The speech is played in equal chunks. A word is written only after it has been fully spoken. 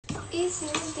si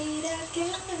mentira que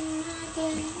me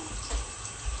mate.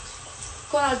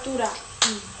 Con altura.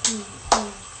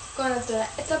 Con altura.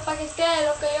 Esto es para que quede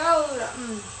lo que yo hago dura.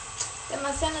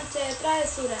 Demasiada noche de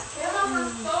travesura.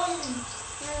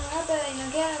 Rápida y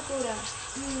no queda cura.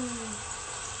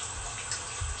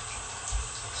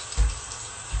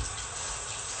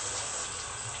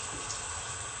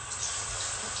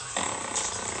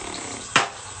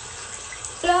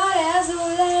 Flores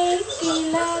azules y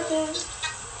quilates.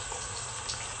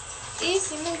 Y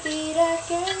si mentira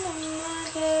que me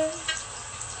mate.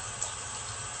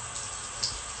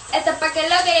 Esto es para que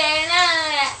lo que llegue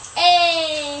nada.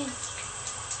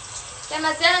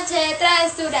 Demasiada noche de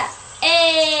travesura.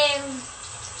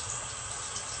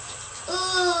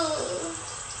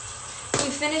 We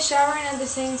finished showering at the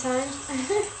same time.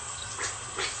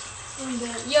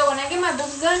 Yo, when I get my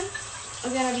boobs done,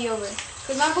 it's gonna be over.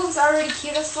 Cause my boobs are already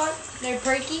cute as fuck. They're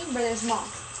perky, but they're small.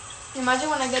 Imagine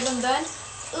when I get them done.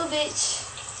 Ooh, bitch.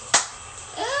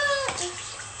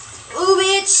 Ooh,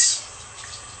 bitch.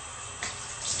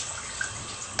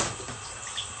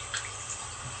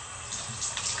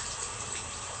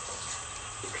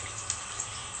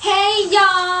 Hey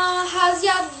y'all, how's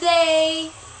your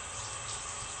day?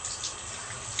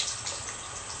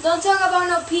 Don't talk about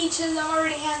no peaches, I'm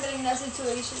already handling that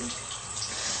situation.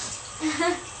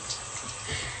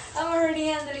 I'm already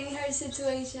handling her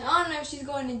situation. I don't know if she's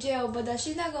going to jail, but that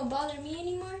she's not gonna bother me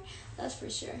anymore, that's for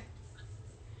sure.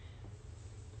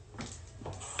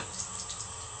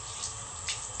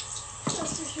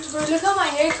 That's for sure. Bro, look how my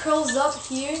hair curls up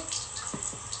here.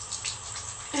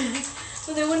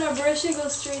 But then when I brush it,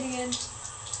 goes straight again.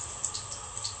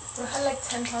 Bro, I had like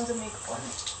 10 pounds of makeup on.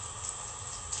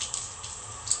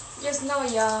 Just know,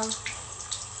 y'all,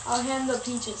 I'll handle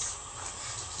peaches.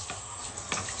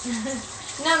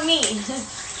 Not me,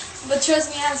 but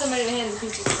trust me, I have somebody to handle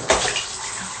peaches.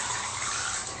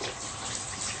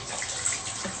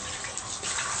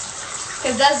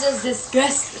 Cause that's just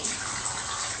disgusting.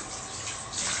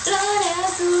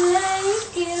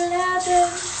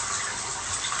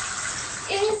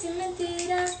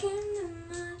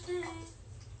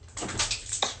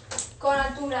 Con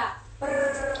altura. Con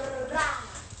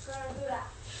altura.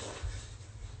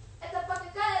 Esto es para que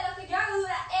quede lo que yo hago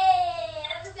dura.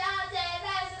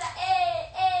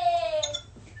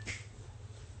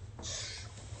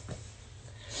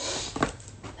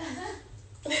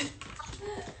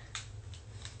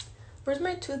 Where's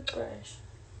my toothbrush?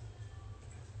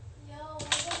 Yo, what the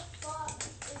fuck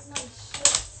is my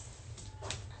shit?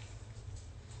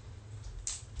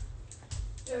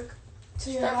 Look. To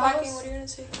your Start house? packing. What are you gonna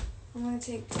take? I'm gonna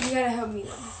take. You gotta help me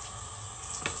though.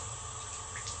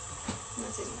 I'm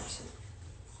not taking my shit.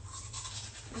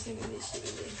 I'm taking this shit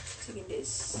today. Taking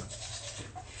this.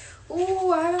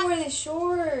 Ooh, I haven't worn the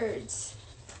shorts.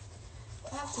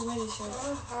 I have to wear the shorts.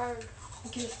 Oh, hard.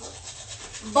 Get it for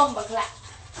Bumba clap.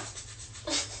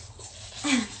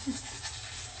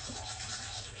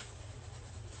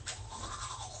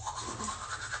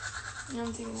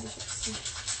 I'm taking the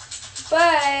shorts.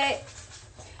 But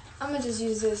I'm gonna just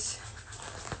use this.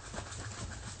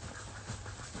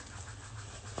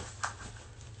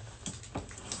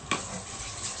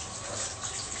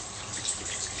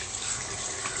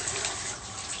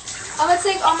 I'm gonna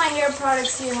take all my hair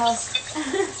products to your house.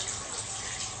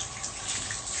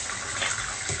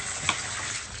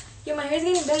 Yo, my hair's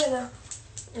getting better though.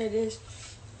 It is.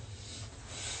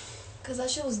 Cause that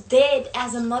shit was dead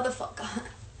as a motherfucker.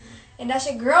 And that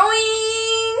shit growing.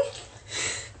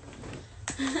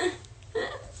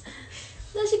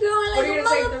 That shit growing like What, are you a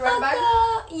gonna take the red bag?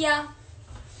 motherfucker. Yeah.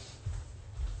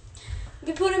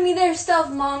 Be putting me their stuff,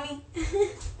 mommy.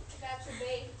 That's your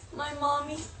babe. My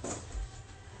mommy.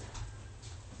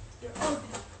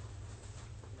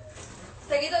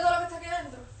 ¿Te quita todo lo que está aquí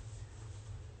adentro?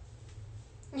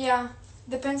 Yeah.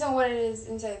 Depends on what it is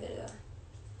inside there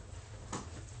though.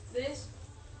 This?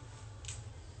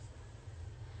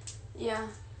 Yeah.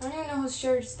 I don't even know whose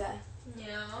shirt is that.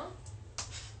 Yeah.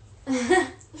 I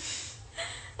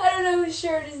don't know whose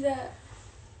shirt is that.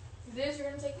 This, you're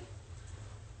gonna take it?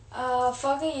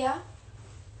 Fuck it, yeah.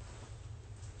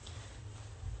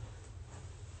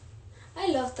 I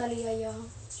love Talia, y'all.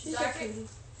 She's so Jacket? pretty.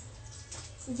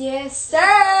 Yes,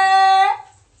 sir!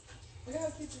 Look at how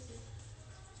cute this is.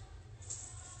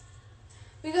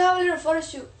 We could have a little photo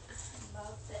shoot.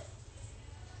 About that.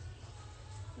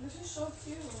 This is so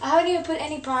cute. I haven't even put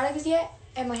any products yet,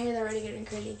 and my hair's already getting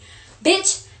curly.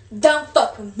 Bitch, don't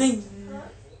fuck with me.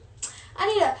 I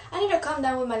need to calm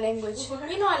down with my language.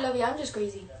 You know I love you. I'm just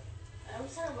crazy. I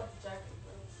was talking about the jacket,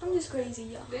 bro. I'm just crazy,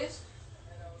 y'all. This?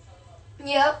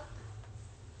 Yep.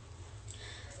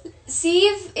 See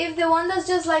if the one that's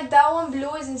just like that one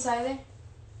blue is inside there.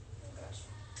 Gotcha.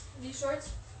 These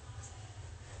shorts?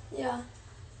 Yeah.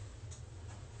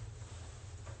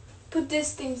 Put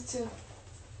these things too.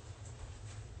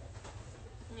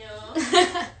 Yeah.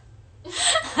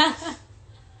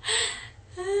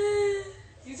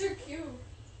 These are cute.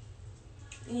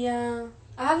 Yeah.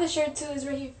 I have the shirt too. It's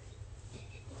right here.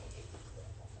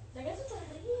 I guess it's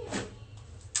already here.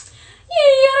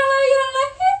 You don't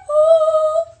like it?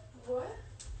 Oh. What?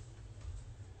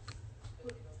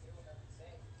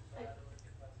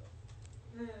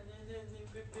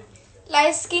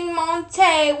 Light Skin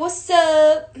Monte, what's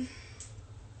up?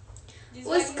 These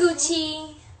What's leggings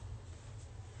Gucci?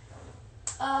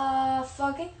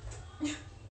 Fucking.